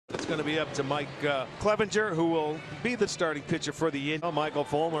going to be up to Mike Clevenger, who will be the starting pitcher for the Indians. Michael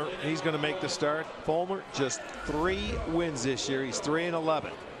Fulmer, he's going to make the start. Fulmer, just 3 wins this year. He's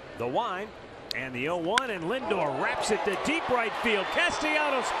 3-11. The wind and the 0-1, and Lindor wraps it to deep right field.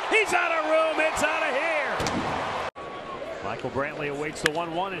 Castellanos, he's out of room. It's out of here. Michael Brantley awaits the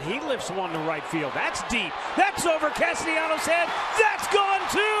 1-1, and he lifts one to right field. That's deep. That's over Castellanos' head. That's gone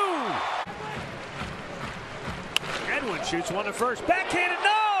too. Edwin shoots one to first. Backhanded.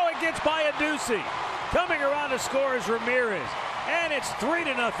 No, it gets by Adduci. Coming around to score is Ramirez, and it's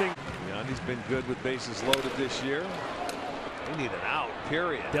 3-0. Yandy's been good with bases loaded this year. They need an out,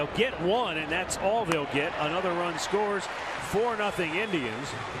 period. They'll get one, and that's all they'll get. Another run scores. 4-0 Indians.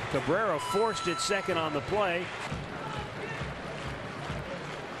 Cabrera forced it second on the play.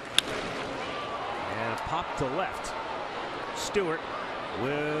 And pop to left. Stewart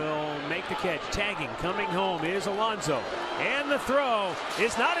will make the catch. Tagging, coming home is Alonso. And the throw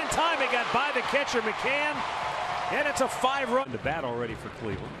is not in time. It got by the catcher, McCann. And it's a 5-run. The bat already for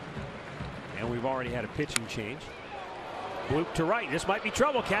Cleveland. And we've already had a pitching change. Bloop to right. This might be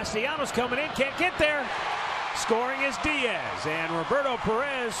trouble. Castellanos coming in. Can't get there. Scoring is Diaz. And Roberto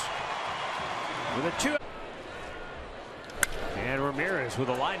Perez with a 2. And Ramirez with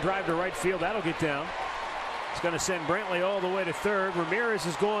a line drive to right field. That'll get down. It's going to send Brantley all the way to third. Ramirez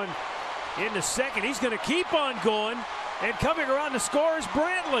is going into second. He's going to keep on going. And coming around to score is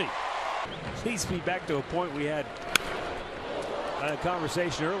Brantley. Needs to be back to a point we had a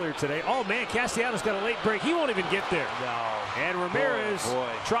conversation earlier today. Oh man, Castellanos got a late break. He won't even get there. No. And Ramirez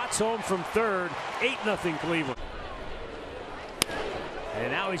trots home from third. 8-0 Cleveland.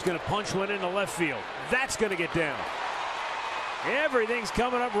 And now he's going to punch one into left field. That's going to get down. Everything's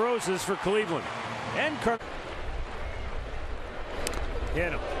coming up roses for Cleveland. And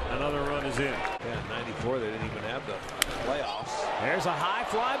hit him. Another run is in. Yeah, 94, they didn't even have the playoffs. There's a high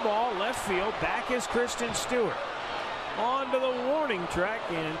fly ball left field. Back is Christian Stewart. Onto the warning track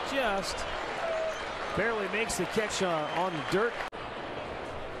and just barely makes the catch on the dirt.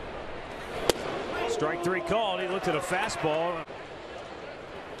 Strike 3 called. He looked at a fastball.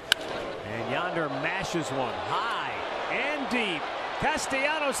 And Yonder mashes one high and deep.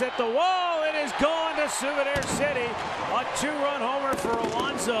 Castellanos at the wall. It is gone to Souvenir City. A 2-run homer for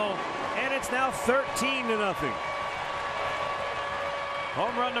Alonso. And it's now 13-0.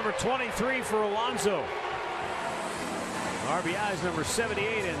 Home run number 23 for Alonso. RBIs number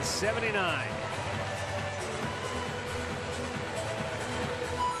 78 and 79.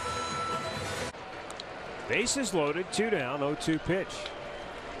 Bases loaded, 2 down, 0-2 pitch.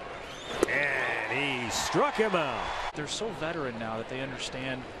 And he struck him out. They're so veteran now that they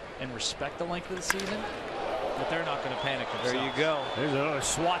understand and respect the length of the season that they're not going to panic themselves. There you go. There's another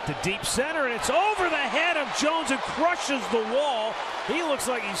swat to deep center, and it's over the head of Jones and crushes the wall. He looks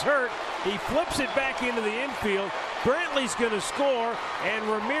like he's hurt. He flips it back into the infield. Brantley's going to score, and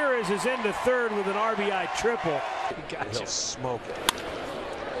Ramirez is into third with an RBI triple. He'll smoke it.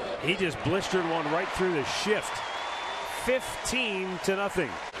 He just blistered one right through the shift. 15-0.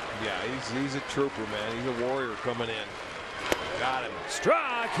 Yeah, he's a trooper, man. He's a warrior coming in. Got him.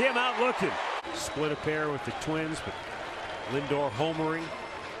 Struck him out looking. Split a pair with the Twins, but Lindor homering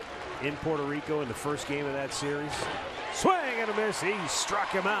in Puerto Rico in the first game of that series. Swing and a miss. He struck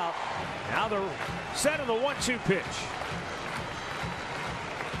him out. Now the set of the 1-2 pitch.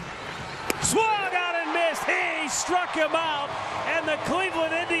 Swung out and missed. He struck him out. And the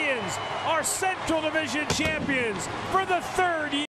Cleveland Indians are Central Division champions for the 3rd year.